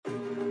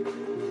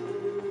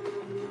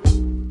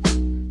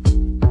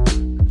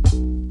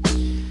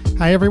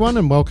Hey everyone,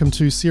 and welcome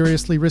to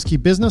Seriously Risky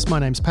Business. My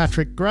name's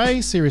Patrick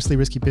Gray. Seriously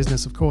Risky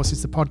Business, of course,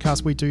 is the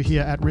podcast we do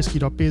here at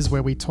risky.biz,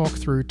 where we talk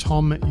through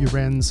Tom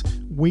Uren's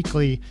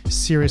weekly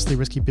Seriously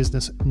Risky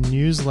Business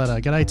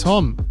newsletter. G'day,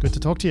 Tom. Good to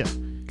talk to you.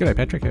 G'day,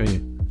 Patrick. How are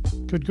you?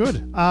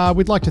 Good.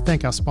 We'd like to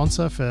thank our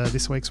sponsor for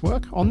this week's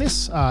work on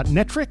this,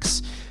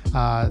 Netrix.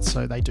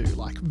 So they do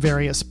like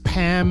various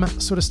PAM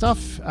sort of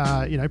stuff,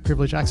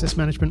 privilege access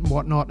management and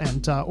whatnot,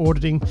 and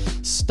auditing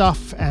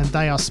stuff. And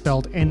they are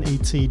spelled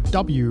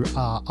Netwrix.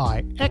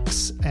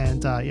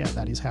 And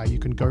that is how you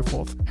can go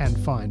forth and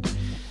find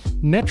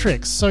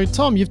Netrix. So,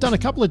 Tom, you've done a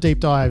couple of deep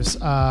dives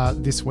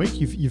this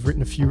week. You've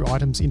written a few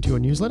items into your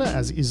newsletter,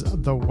 as is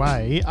the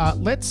way.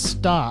 Let's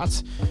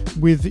start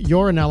with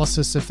your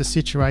analysis of the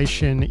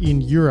situation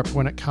in Europe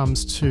when it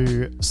comes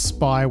to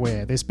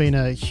spyware. There's been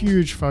a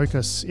huge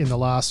focus in the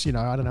last,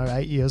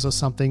 8 years or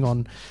something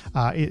on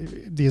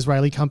the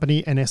Israeli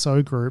company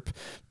NSO Group.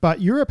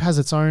 But Europe has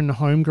its own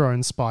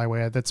homegrown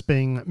spyware that's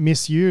being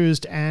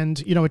misused.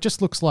 And, it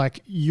just looks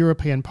like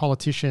European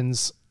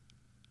politicians,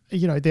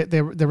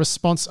 their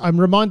response.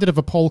 I'm reminded of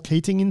a Paul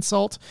Keating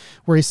insult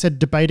where he said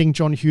debating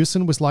John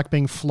Hewson was like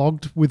being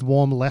flogged with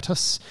warm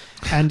lettuce.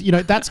 And,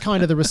 that's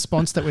kind of the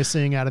response that we're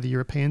seeing out of the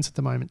Europeans at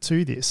the moment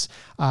to this.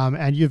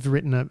 And you've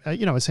written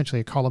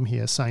essentially a column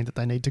here saying that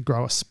they need to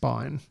grow a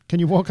spine. Can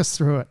you walk us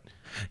through it?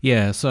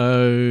 Yeah,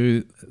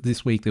 so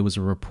this week there was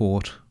a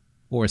report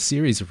or a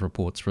series of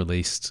reports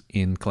released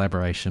in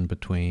collaboration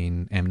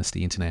between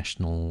Amnesty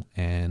International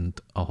and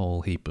a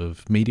whole heap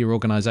of media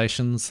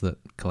organisations that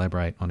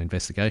collaborate on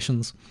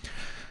investigations.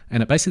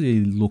 And it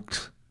basically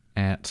looked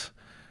at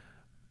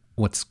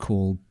what's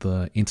called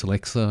the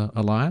Intellexa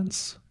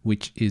Alliance,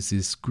 which is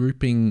this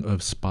grouping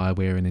of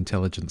spyware and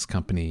intelligence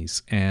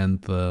companies,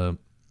 and they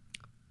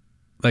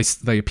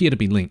appear to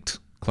be linked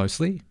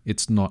closely.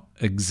 It's not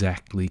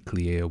exactly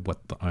clear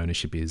what the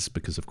ownership is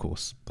because, of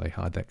course, they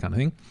hide that kind of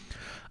thing.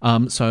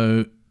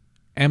 So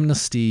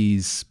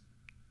Amnesty's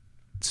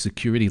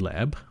security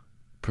lab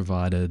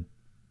provided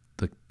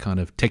the kind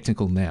of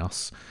technical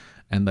nous,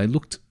 and they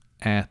looked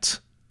at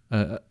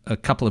a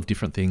couple of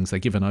different things. They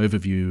give an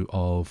overview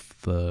of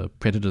the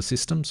Predator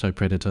system. So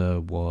Predator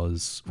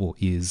was or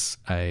is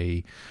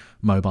a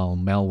mobile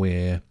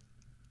malware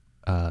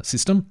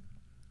system.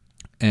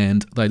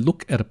 And they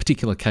look at a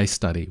particular case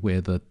study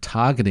where the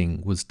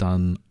targeting was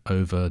done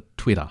over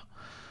Twitter.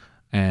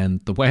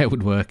 And the way it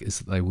would work is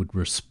that they would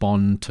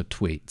respond to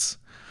tweets.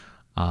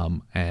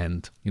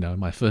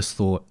 My first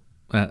thought,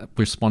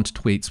 respond to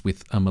tweets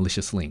with a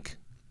malicious link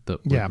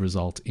that would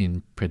result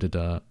in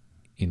Predator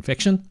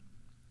infection.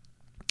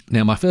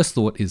 Now, my first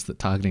thought is that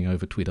targeting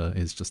over Twitter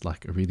is just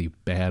like a really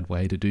bad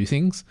way to do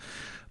things.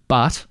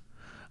 But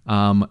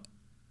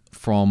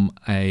from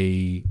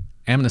a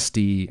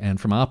Amnesty and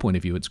from our point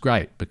of view, it's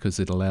great because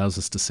it allows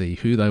us to see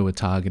who they were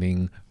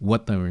targeting,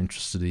 what they were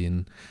interested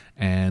in,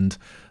 and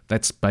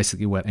that's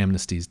basically what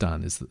Amnesty's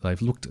done, is that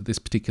they've looked at this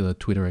particular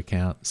Twitter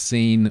account,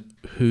 seen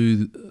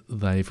who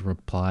they've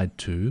replied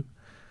to,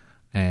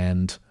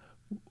 and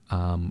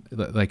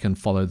they can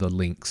follow the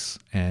links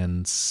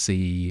and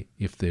see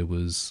if there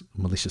was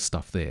malicious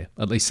stuff there,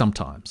 at least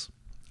sometimes.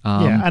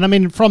 And I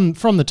mean, from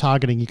the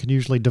targeting, you can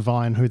usually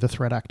divine who the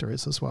threat actor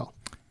is as well.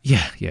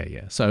 Yeah.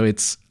 So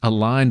it's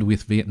aligned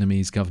with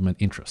Vietnamese government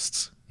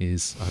interests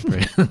is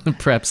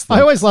perhaps... I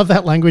always love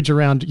that language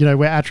around,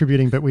 we're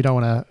attributing, but we don't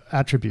want to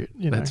attribute.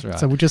 That's right.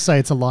 So we'll just say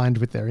it's aligned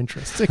with their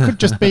interests. It could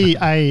just be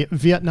a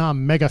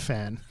Vietnam mega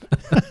fan.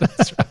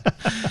 That's right.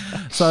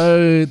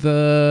 So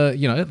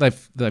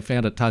they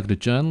found it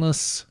targeted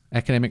journalists,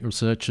 academic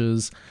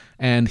researchers,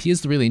 and here's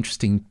the really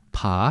interesting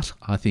part,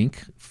 I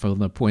think, from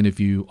the point of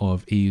view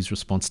of EU's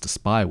response to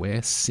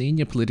spyware: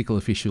 senior political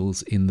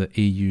officials in the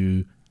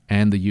EU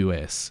and the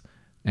US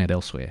and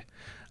elsewhere.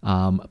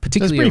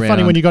 Particularly it's pretty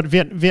funny when you got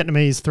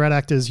Vietnamese threat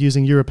actors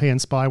using European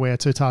spyware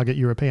to target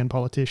European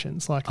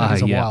politicians. Like, that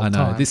is a wild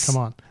time. Come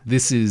on.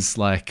 This is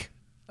like...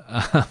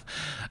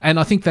 and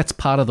I think that's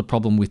part of the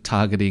problem with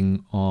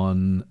targeting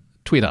on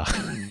Twitter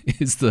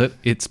is that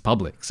it's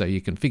public, so you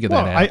can figure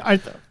that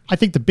out. I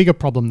think the bigger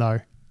problem,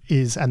 though,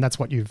 is, and that's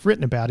what you've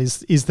written about,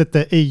 is that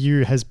the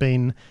EU has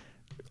been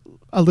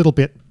a little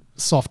bit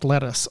soft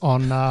lettuce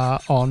on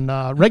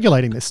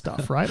regulating this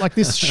stuff, right? Like,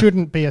 this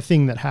shouldn't be a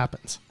thing that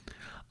happens.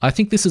 I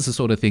think this is the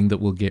sort of thing that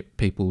will get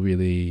people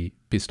really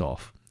pissed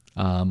off,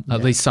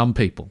 at least some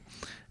people.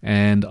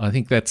 And I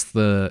think that's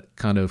the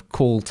kind of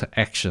call to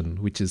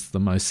action, which is the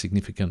most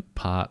significant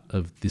part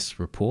of this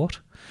report.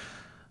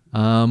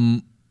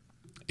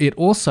 It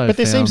also But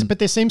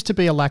there seems to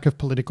be a lack of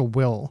political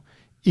will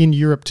in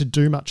Europe to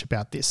do much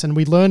about this. And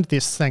we learned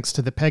this thanks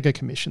to the PEGA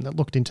Commission that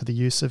looked into the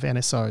use of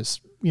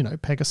NSO's,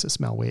 Pegasus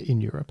malware in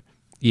Europe.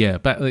 Yeah,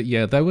 but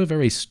they were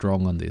very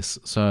strong on this.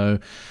 So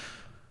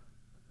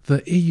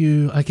the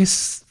EU, I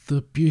guess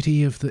the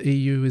beauty of the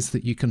EU is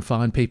that you can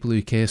find people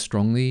who care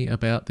strongly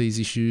about these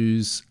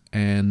issues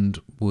and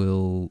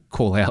will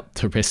call out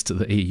the rest of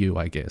the EU,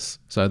 I guess.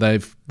 So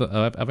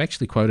I've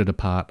actually quoted a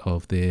part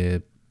of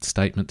their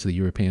statement to the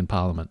European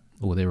Parliament,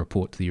 or their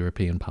report to the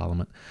European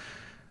Parliament.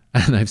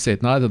 And they've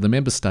said neither the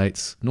member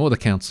states nor the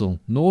council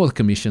nor the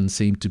commission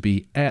seem to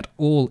be at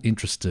all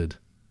interested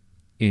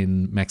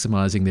in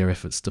maximising their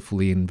efforts to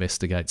fully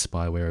investigate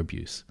spyware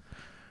abuse,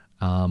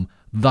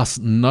 thus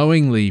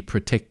knowingly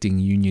protecting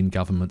union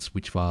governments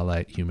which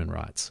violate human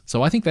rights.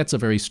 So I think that's a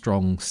very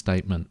strong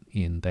statement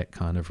in that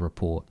kind of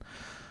report.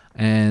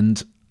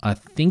 And I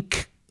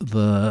think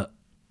the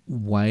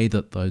way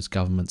that those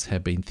governments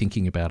have been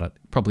thinking about it,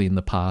 probably in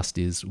the past,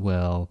 is,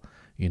 well,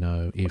 you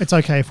know, if it's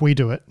okay if we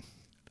do it.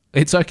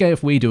 It's okay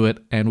if we do it,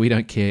 and we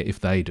don't care if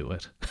they do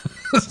it.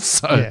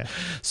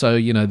 So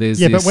you know,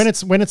 there's but when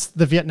it's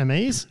the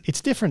Vietnamese,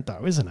 it's different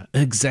though, isn't it?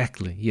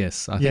 Exactly.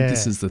 Yes, I think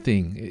this is the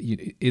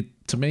thing.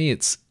 It to me,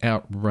 it's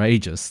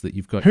outrageous that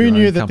you've got. Who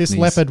knew that this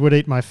leopard would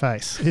eat my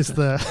face? Is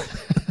the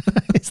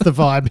it's the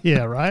vibe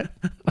here, right?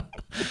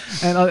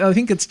 And I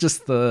think it's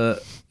just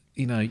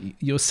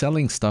you're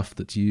selling stuff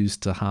that's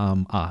used to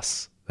harm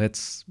us.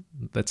 That's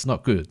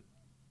not good.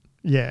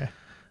 Yeah.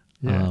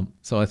 Yeah.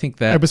 So I think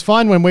that it was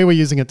fine when we were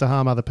using it to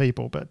harm other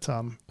people, but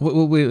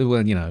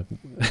well, you know,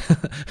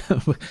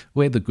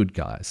 we're the good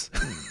guys.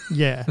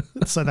 Yeah,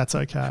 so that's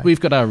okay.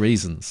 We've got our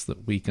reasons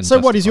that we can. So,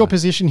 what is your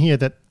position here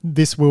that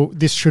this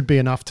should be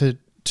enough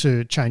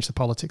to change the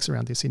politics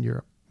around this in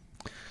Europe?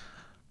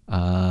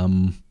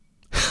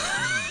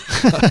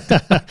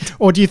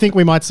 Or do you think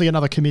we might see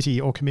another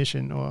committee or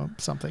commission or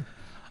something?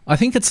 I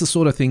think it's the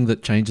sort of thing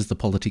that changes the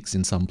politics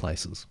in some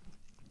places.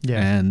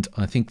 Yeah, and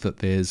I think that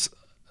there's.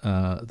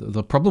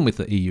 The problem with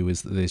the EU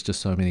is that there's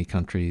just so many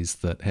countries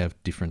that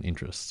have different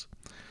interests.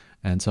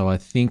 And so I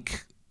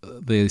think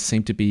there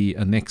seemed to be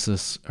a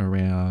nexus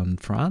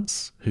around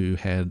France, who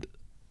had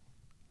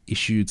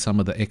issued some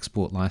of the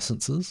export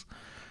licenses.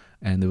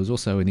 And there was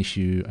also an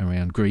issue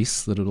around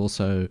Greece that had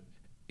also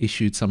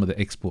issued some of the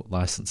export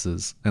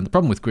licenses. And the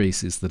problem with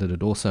Greece is that it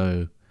had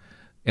also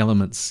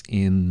elements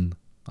in,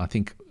 I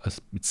think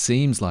it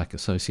seems like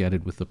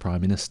associated with the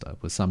Prime Minister,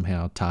 was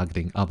somehow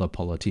targeting other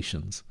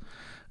politicians.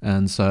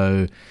 And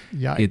so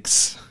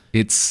Yikes.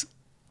 it's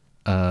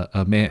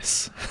a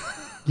mess.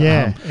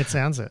 Yeah, it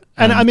sounds it.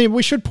 And I mean,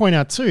 we should point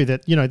out too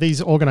that, you know, these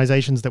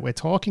organizations that we're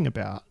talking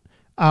about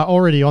are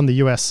already on the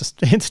US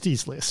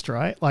entities list,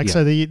 right? Like,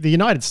 so the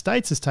United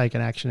States has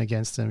taken action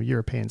against them.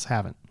 Europeans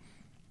haven't.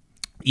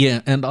 Yeah,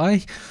 and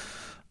I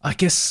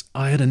guess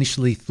I had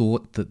initially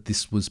thought that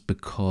this was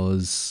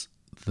because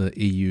the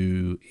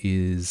EU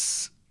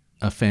is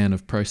a fan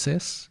of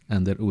process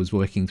and that it was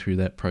working through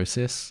that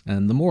process.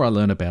 And the more I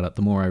learn about it,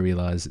 the more I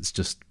realize it's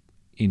just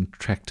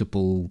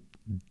intractable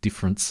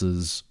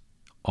differences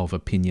of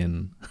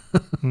opinion.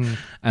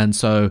 And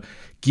so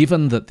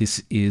given that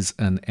this is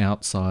an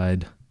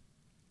outside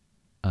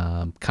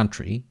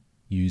country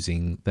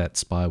using that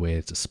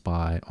spyware to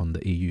spy on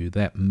the EU,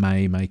 that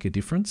may make a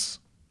difference.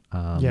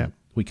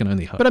 We can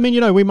only hope. But I mean,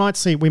 you know, we might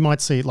see,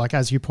 like,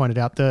 as you pointed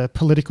out, the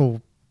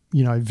political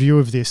view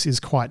of this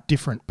is quite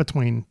different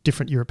between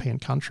different European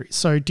countries.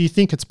 So do you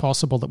think it's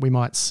possible that we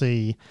might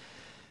see,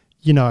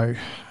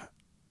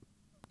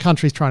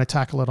 countries trying to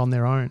tackle it on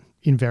their own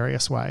in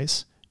various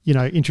ways,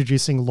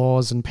 introducing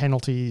laws and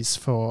penalties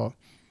for...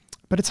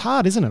 But it's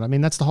hard, isn't it? I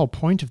mean, that's the whole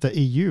point of the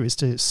EU, is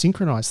to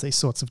synchronise these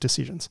sorts of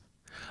decisions.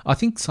 I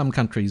think some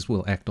countries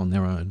will act on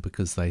their own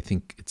because they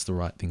think it's the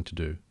right thing to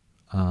do.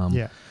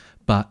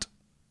 But...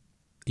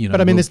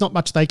 But I mean, there's not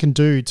much they can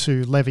do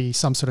to levy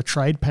some sort of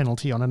trade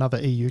penalty on another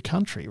EU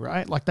country,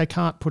 right? Like, they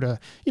can't put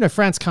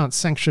France can't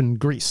sanction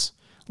Greece.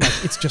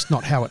 Like, it's just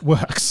not how it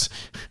works.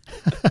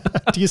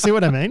 Do you see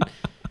what I mean?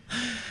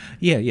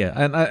 Yeah.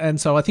 And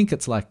so I think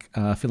it's like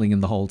filling in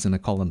the holes in a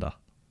colander.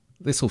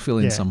 This will fill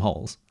in some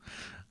holes.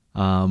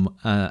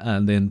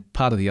 And then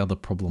part of the other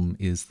problem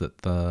is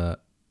that the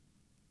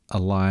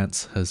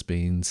alliance has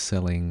been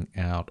selling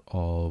out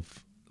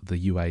of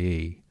the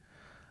UAE,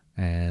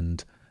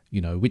 and...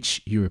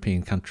 which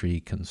European country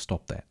can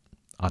stop that?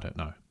 I don't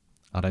know.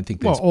 I don't think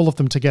there's... Well, all of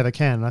them together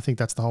can. And I think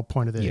that's the whole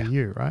point of the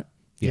EU, right?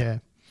 Yeah.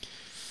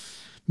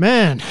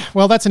 Man,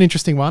 well, that's an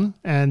interesting one.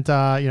 And,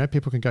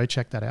 people can go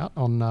check that out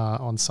on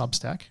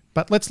Substack.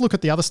 But let's look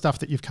at the other stuff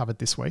that you've covered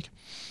this week.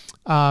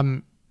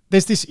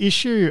 There's this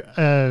issue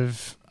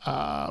of,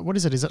 what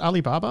is it? Is it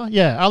Alibaba?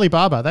 Yeah,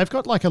 Alibaba. They've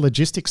got like a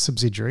logistics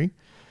subsidiary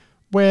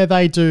where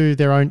they do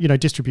their own,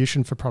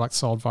 distribution for products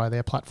sold via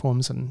their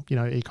platforms and,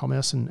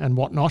 e-commerce and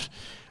whatnot.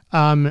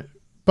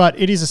 But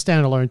it is a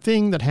standalone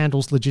thing that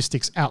handles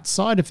logistics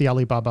outside of the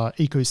Alibaba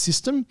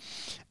ecosystem.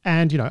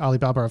 And,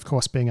 Alibaba, of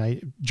course, being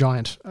a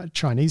giant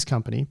Chinese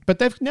company. But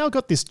they've now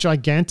got this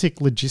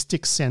gigantic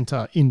logistics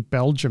center in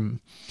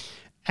Belgium.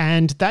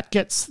 And that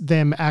gets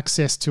them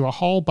access to a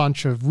whole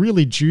bunch of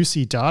really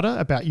juicy data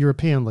about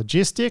European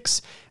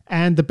logistics.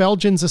 And the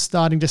Belgians are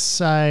starting to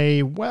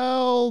say,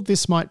 well,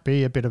 this might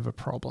be a bit of a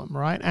problem,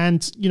 right?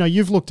 And,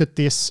 you've looked at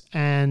this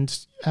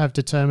and have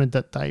determined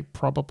that they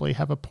probably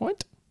have a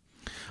point.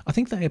 I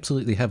think they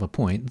absolutely have a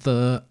point.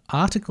 The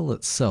article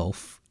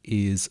itself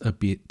is a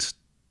bit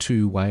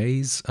two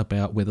ways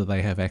about whether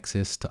they have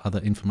access to other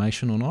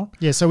information or not.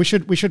 Yeah, so we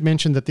should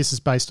mention that this is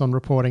based on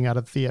reporting out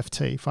of the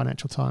FT,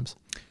 Financial Times.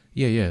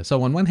 Yeah.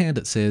 So on one hand,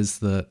 it says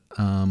that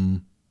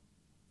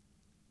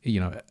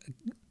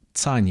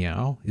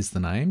Cainiao is the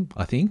name,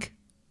 I think,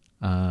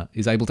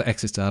 is able to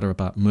access data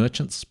about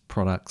merchants,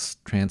 products,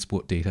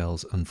 transport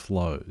details, and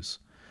flows,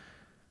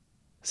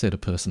 said a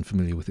person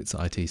familiar with its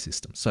IT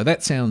system. So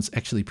that sounds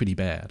actually pretty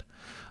bad.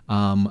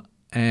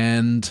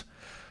 And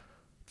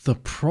the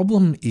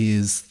problem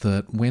is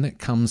that when it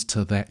comes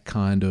to that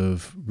kind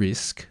of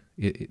risk,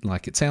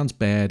 it sounds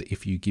bad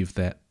if you give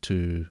that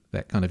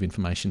kind of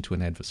information to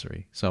an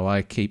adversary. So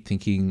I keep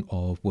thinking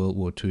of World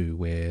War II,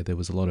 where there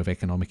was a lot of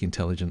economic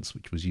intelligence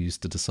which was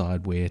used to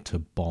decide where to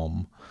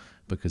bomb,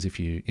 because if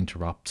you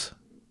interrupt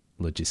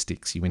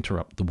logistics, you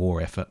interrupt the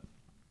war effort.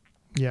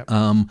 Yeah.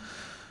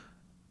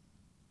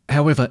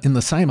 However, in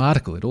the same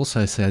article, it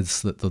also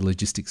says that the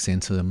logistics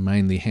centre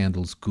mainly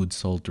handles goods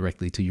sold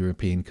directly to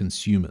European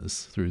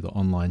consumers through the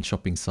online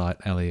shopping site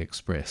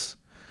AliExpress.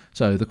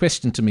 So the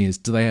question to me is,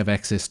 do they have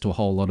access to a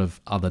whole lot of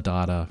other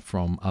data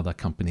from other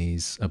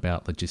companies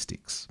about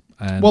logistics?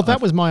 And well, that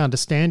was my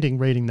understanding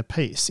reading the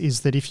piece, is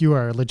that if you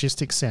are a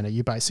logistics centre,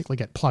 you basically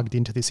get plugged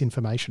into this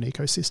information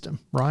ecosystem,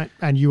 right?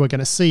 And you are going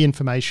to see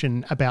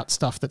information about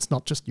stuff that's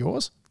not just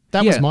yours.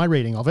 That was my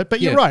reading of it.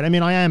 But you're right. I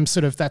mean, I am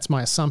that's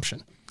my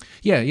assumption.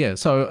 Yeah.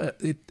 So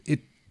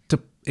it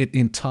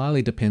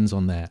entirely depends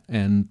on that.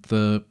 And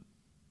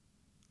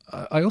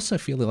I also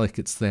feel like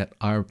it's that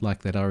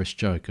Irish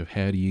joke of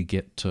how do you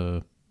get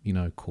to,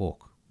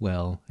 Cork?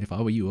 Well, if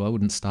I were you, I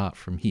wouldn't start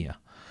from here.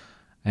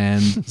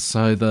 And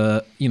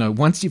so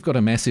once you've got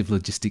a massive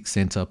logistics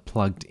centre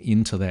plugged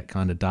into that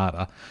kind of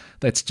data,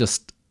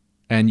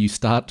 and you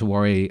start to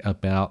worry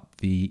about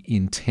the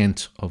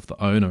intent of the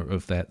owner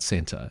of that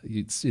centre,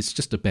 it's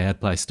just a bad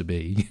place to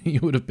be. You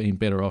would have been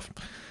better off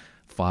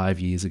 5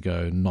 years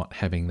ago not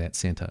having that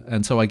centre.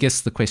 And so I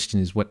guess the question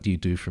is, what do you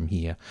do from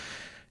here?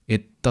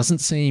 It doesn't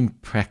seem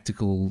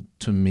practical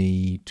to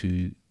me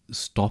to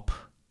stop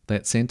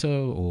that centre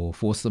or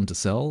force them to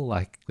sell.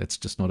 Like, that's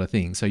just not a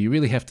thing. So you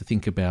really have to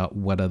think about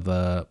what are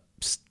the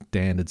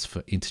standards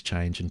for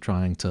interchange and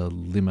trying to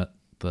limit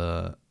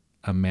the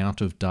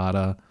amount of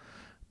data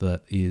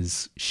that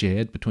is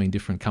shared between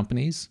different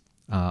companies.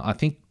 I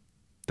think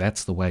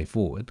that's the way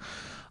forward.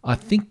 I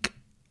think...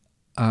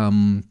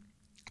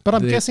 But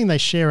I'm guessing they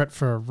share it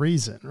for a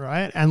reason,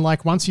 right? And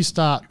once you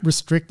start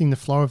restricting the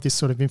flow of this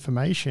sort of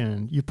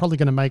information, you're probably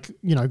going to make,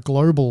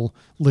 global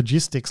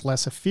logistics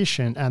less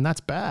efficient, and that's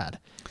bad.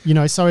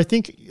 So I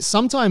think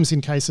sometimes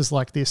in cases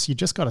like this, you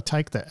just got to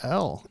take the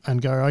L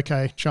and go,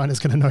 okay, China's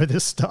going to know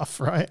this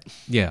stuff, right?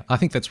 Yeah, I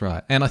think that's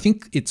right. And I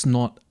think it's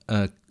not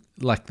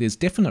there's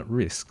definite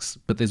risks,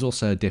 but there's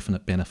also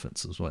definite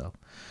benefits as well.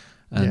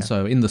 And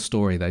so in the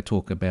story, they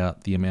talk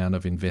about the amount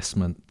of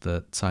investment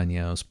that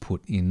Cainiao's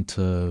put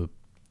into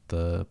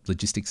the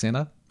logistics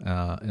centre,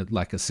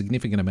 a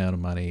significant amount of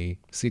money,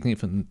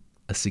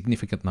 a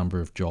significant number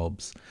of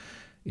jobs.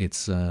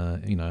 It's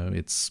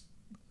it's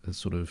a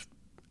sort of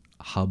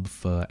hub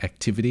for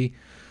activity.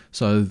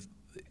 So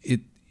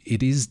it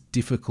is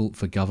difficult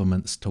for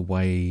governments to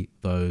weigh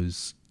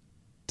those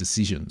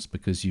decisions,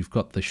 because you've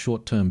got the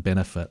short-term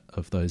benefit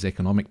of those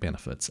economic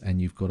benefits,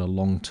 and you've got a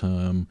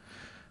long-term,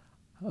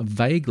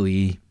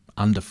 vaguely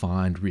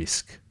undefined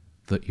risk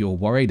that you're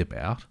worried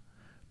about,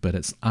 but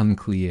it's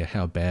unclear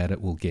how bad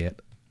it will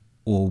get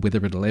or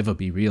whether it'll ever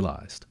be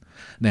realised.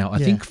 Now, I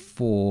think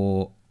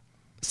for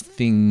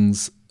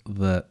things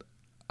that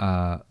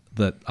I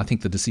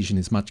think the decision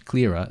is much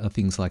clearer are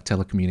things like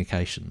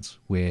telecommunications,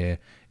 where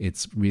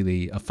it's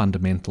really a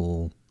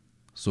fundamental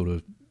sort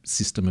of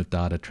system of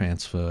data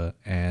transfer,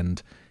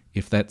 and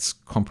if that's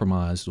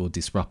compromised or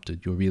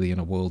disrupted, you're really in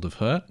a world of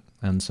hurt,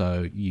 and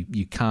so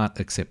you can't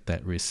accept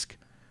that risk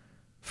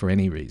for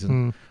any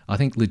reason. I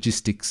think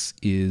logistics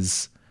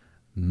is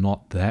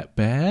not that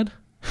bad.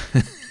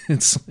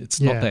 it's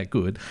not that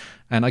good.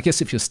 And I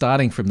guess if you're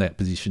starting from that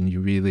position,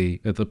 you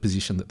really, at the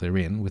position that they're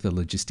in, with a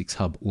logistics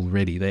hub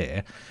already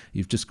there,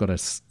 you've just got to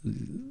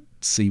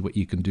see what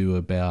you can do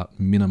about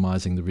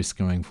minimising the risk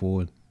going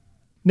forward.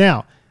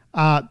 Now,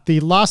 the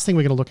last thing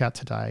we're going to look at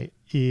today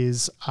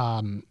is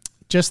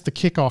just the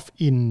kickoff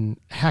in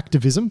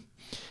hacktivism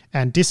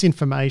and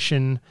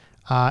disinformation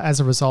as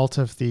a result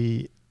of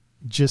the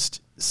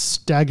just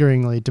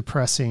staggeringly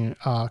depressing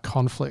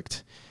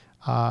conflict.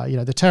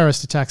 The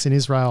terrorist attacks in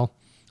Israel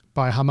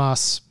by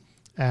Hamas,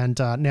 and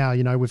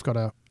now, we've got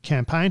a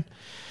campaign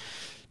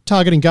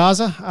targeting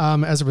Gaza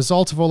as a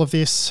result of all of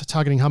this,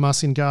 targeting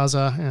Hamas in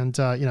Gaza, and,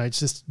 it's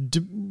just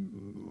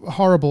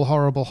horrible,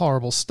 horrible,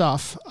 horrible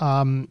stuff.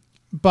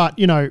 But,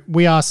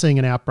 we are seeing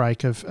an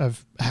outbreak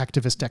of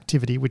hacktivist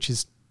activity, which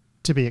is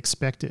to be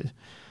expected.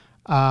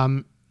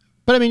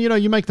 But, I mean,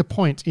 you make the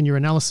point in your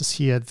analysis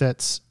here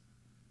that,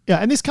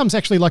 and this comes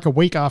actually like a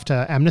week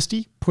after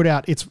Amnesty put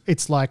out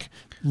its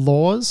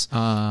laws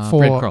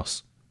for... Red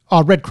Cross.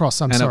 Oh, Red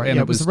Cross, I'm sorry. And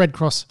it was the Red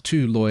Cross.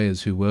 2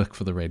 lawyers who work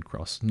for the Red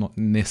Cross, not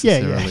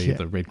necessarily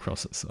the Red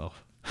Cross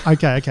itself.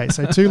 Okay.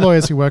 So 2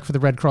 lawyers who work for the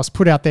Red Cross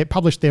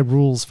published their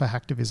rules for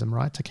hacktivism,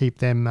 right? To keep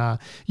them,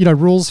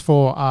 rules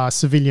for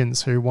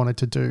civilians who wanted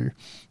to do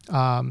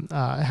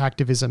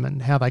hacktivism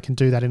and how they can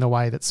do that in a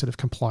way that's sort of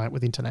compliant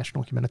with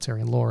international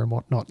humanitarian law and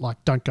whatnot,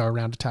 like don't go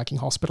around attacking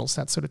hospitals,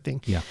 that sort of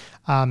thing. Yeah.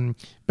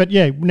 But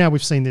yeah, now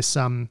we've seen this,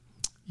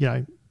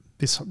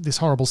 this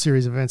horrible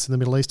series of events in the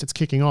Middle East. It's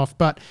kicking off.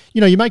 But,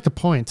 you make the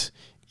point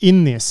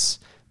in this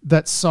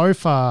that so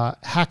far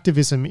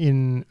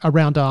hacktivism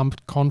around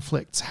armed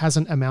conflicts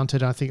hasn't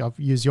amounted, I think I've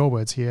used your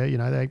words here,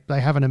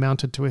 they haven't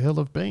amounted to a hill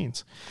of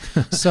beans.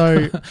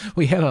 So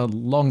we had a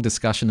long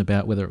discussion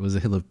about whether it was a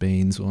hill of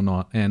beans or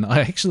not, and I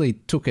actually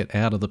took it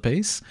out of the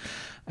piece.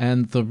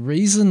 And the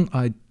reason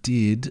I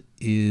did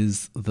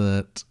is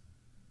that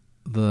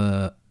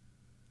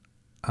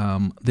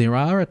there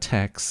are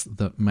attacks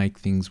that make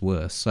things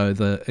worse. So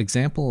the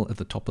example at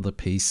the top of the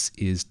piece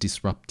is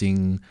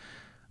disrupting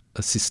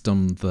a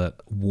system that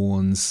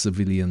warns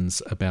civilians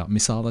about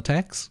missile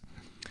attacks.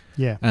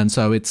 Yeah. And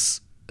so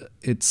it's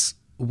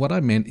what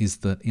I meant is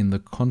that in the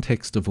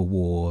context of a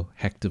war,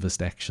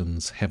 hacktivist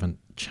actions haven't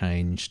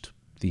changed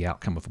the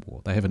outcome of a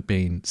war. They haven't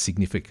been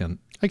significant.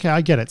 Okay,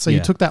 I get it. So you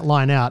took that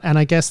line out, and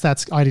I guess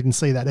I didn't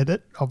see that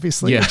edit,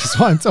 obviously, which is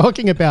why I'm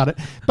talking about it.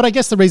 But I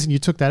guess the reason you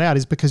took that out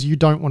is because you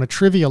don't want to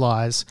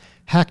trivialize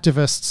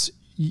hacktivists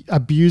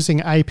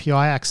abusing API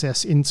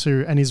access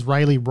into an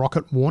Israeli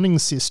rocket warning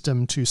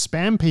system to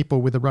spam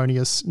people with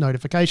erroneous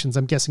notifications.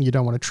 I'm guessing you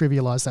don't want to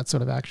trivialize that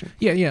sort of action.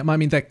 Yeah. I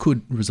mean, that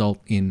could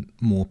result in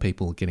more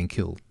people getting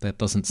killed. That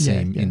doesn't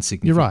seem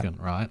insignificant,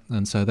 right?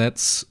 And so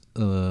that's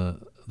the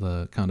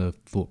kind of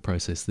thought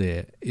process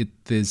there.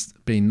 There's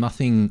been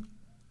nothing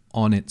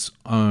on its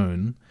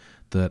own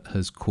that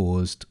has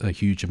caused a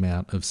huge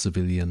amount of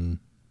civilian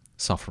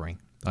suffering,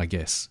 I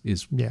guess,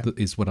 is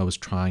what I was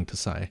trying to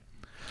say.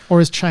 Or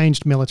has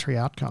changed military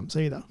outcomes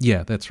either.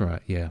 Yeah, that's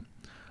right, yeah.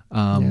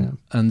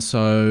 And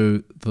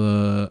so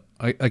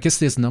I guess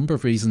there's a number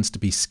of reasons to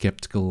be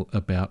skeptical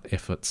about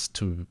efforts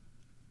to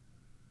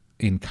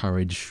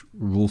encourage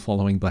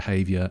rule-following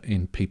behaviour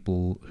in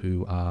people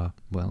who are,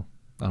 well,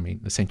 I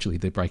mean, essentially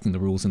they're breaking the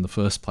rules in the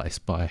first place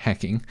by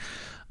hacking.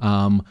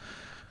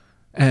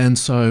 And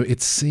so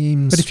it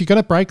seems... But if you're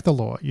going to break the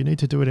law, you need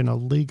to do it in a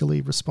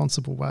legally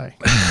responsible way.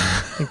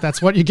 I think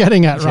that's what you're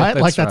getting at, right?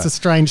 That's a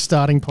strange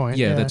starting point.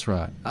 Yeah, that's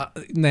right.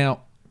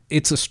 Now,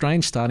 it's a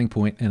strange starting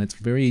point, and it's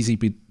very easy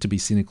to be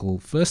cynical,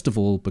 first of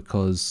all,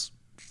 because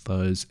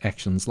those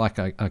actions, like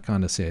I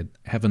kind of said,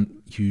 haven't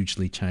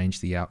hugely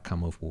changed the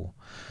outcome of war.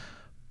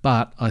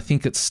 But I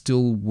think it's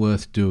still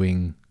worth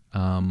doing.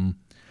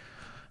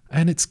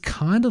 And it's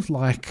kind of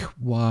like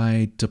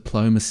why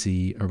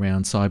diplomacy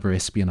around cyber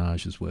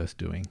espionage is worth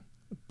doing,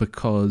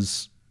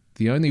 because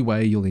the only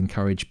way you'll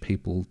encourage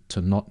people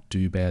to not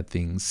do bad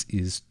things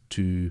is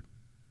to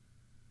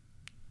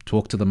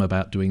talk to them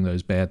about doing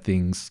those bad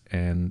things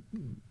and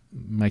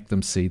make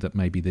them see that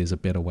maybe there's a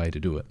better way to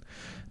do it.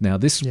 Now,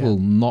 this will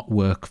not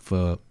work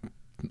for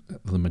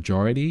the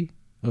majority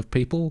of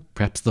people,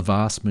 perhaps the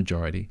vast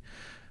majority,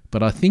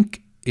 but I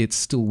think it's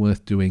still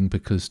worth doing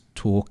because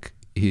talk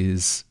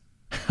is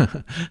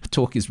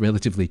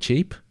relatively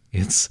cheap.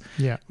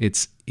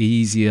 It's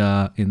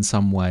easier in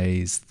some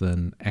ways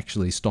than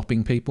actually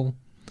stopping people.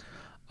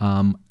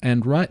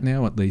 And right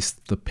now, at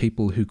least, the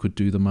people who could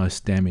do the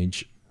most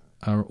damage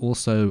are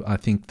also, I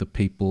think, the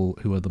people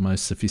who are the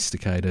most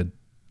sophisticated,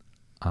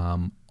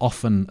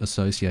 often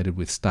associated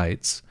with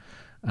states,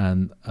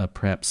 and are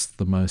perhaps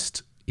the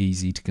most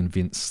easy to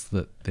convince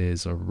that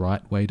there's a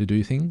right way to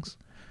do things.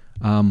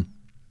 I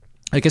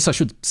guess I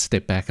should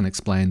step back and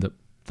explain that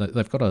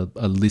they've got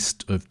a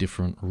list of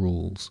different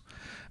rules,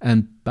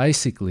 and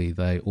basically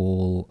they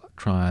all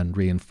try and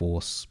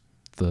reinforce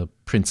the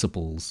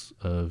principles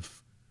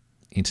of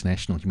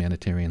international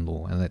humanitarian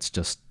law, and that's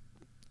just,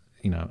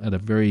 at a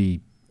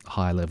very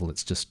high level,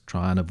 it's just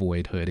try and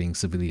avoid hurting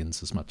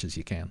civilians as much as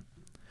you can.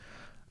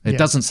 It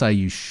doesn't say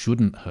you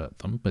shouldn't hurt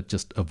them, but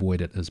just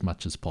avoid it as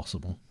much as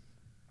possible.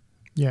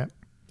 Yeah.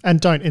 And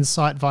don't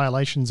incite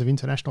violations of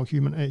international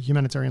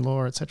humanitarian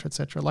law, et cetera, et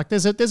cetera. Like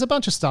there's a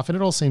bunch of stuff, and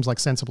it all seems like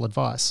sensible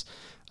advice.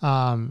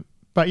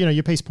 But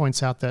your piece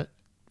points out that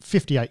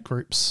 58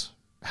 groups,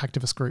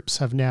 hacktivist groups,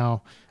 have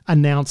now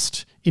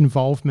announced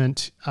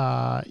involvement,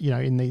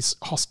 in these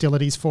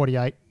hostilities.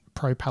 48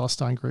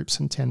 pro-Palestine groups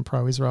and 10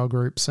 pro-Israel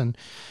groups, and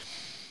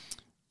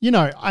in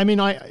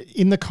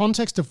the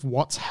context of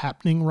what's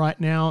happening right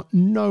now,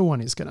 no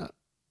one is going to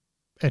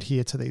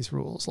adhere to these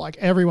rules. Like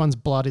everyone's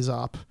blood is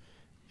up.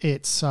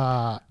 It's,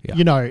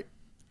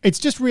 it's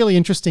just really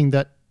interesting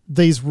that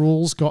these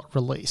rules got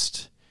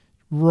released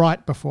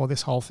right before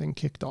this whole thing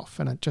kicked off.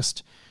 And it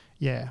just,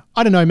 I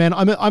don't know, man.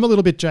 I'm a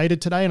little bit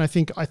jaded today, and I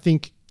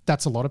think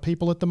that's a lot of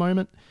people at the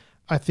moment.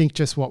 I think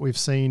just what we've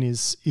seen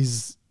is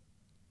it's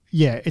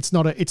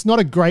not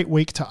a great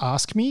week to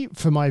ask me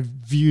for my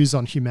views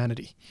on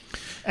humanity,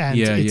 and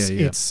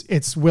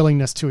it's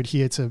willingness to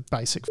adhere to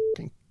basic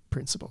fucking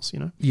principles.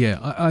 Yeah,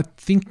 I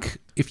think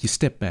if you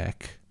step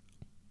back,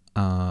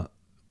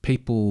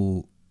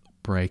 people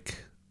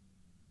break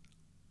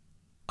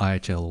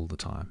IHL all the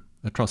time.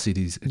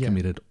 Atrocities are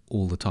committed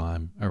all the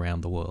time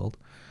around the world.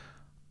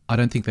 I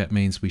don't think that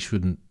means we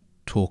shouldn't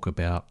talk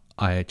about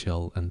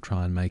IHL and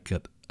try and make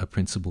it a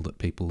principle that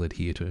people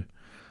adhere to.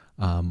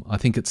 I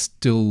think it's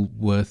still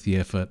worth the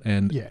effort.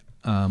 And,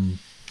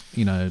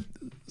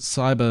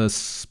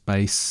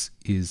 cyberspace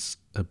is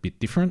a bit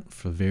different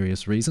for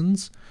various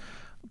reasons,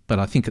 but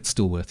I think it's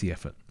still worth the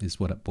effort is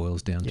what it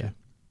boils down to.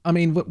 I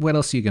mean, what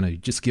else are you going to do?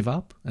 Just give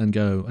up and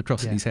go,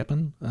 atrocities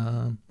happen?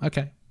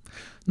 Okay.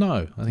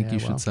 No, I think you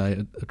should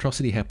say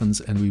atrocity happens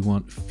and we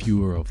want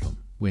fewer of them.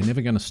 We're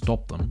never going to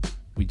stop them.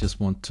 We just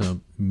want to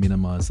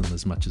minimise them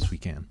as much as we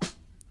can.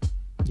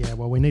 Yeah,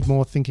 well, we need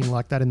more thinking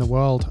like that in the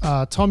world.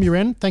 Tom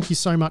Uren, thank you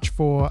so much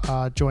for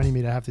joining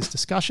me to have this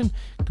discussion.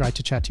 Great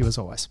to chat to you as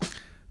always.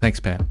 Thanks,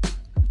 Pat.